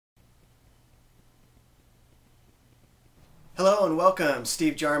Hello and welcome.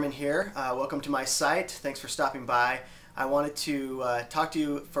 Steve Jarman here. Welcome to my site. Thanks for stopping by. I wanted to talk to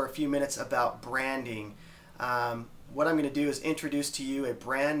you for a few minutes about branding. What I'm going to do is introduce to you a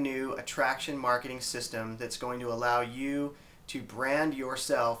brand new attraction marketing system that's going to allow you to brand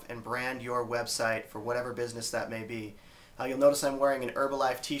yourself and brand your website for whatever business that may be. You'll notice I'm wearing an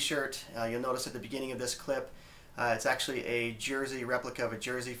Herbalife t-shirt. You'll notice at the beginning of this clip it's actually a jersey, replica of a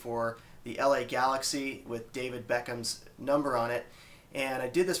jersey for the LA Galaxy with David Beckham's number on it. And I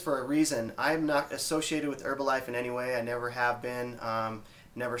did this for a reason. I'm not associated with Herbalife in any way. I never have been,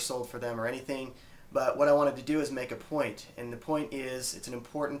 never sold for them or anything. But what I wanted to do is make a point. And the point is, it's an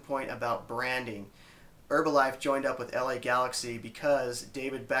important point about branding. Herbalife joined up with LA Galaxy because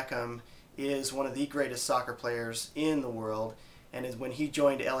David Beckham is one of the greatest soccer players in the world. And when he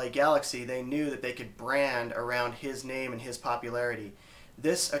joined LA Galaxy, they knew that they could brand around his name and his popularity.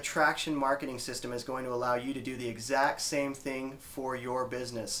 This attraction marketing system is going to allow you to do the exact same thing for your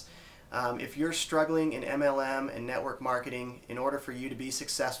business. If you're struggling in MLM and network marketing, in order for you to be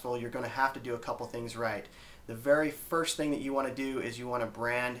successful, you're going to have to do a couple things right. The very first thing that you want to do is you want to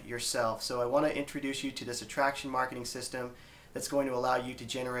brand yourself. So I want to introduce you to this attraction marketing system that's going to allow you to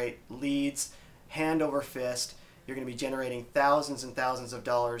generate leads hand over fist. You're going to be generating thousands and thousands of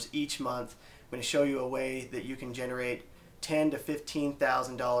dollars each month. I'm going to show you a way that you can generate $10,000 to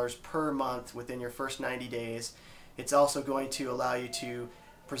 $15,000 per month within your first 90 days. It's also going to allow you to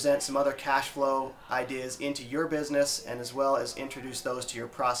present some other cash flow ideas into your business and as well as introduce those to your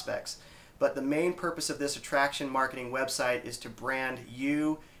prospects. But the main purpose of this attraction marketing website is to brand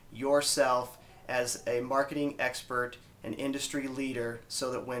you, yourself, as a marketing expert, an industry leader,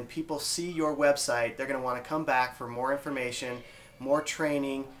 so that when people see your website, they're going to want to come back for more information, more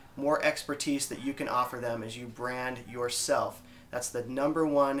training, more expertise that you can offer them as you brand yourself. That's the number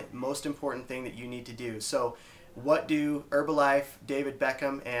one most important thing that you need to do. So what do Herbalife, David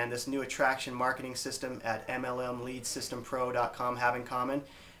Beckham, and this new attraction marketing system at MLMleadsystempro.com have in common?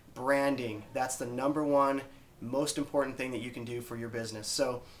 Branding. That's the number one most important thing that you can do for your business.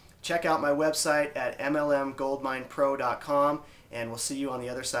 So check out my website at MLMgoldminepro.com and we'll see you on the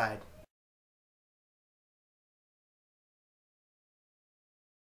other side.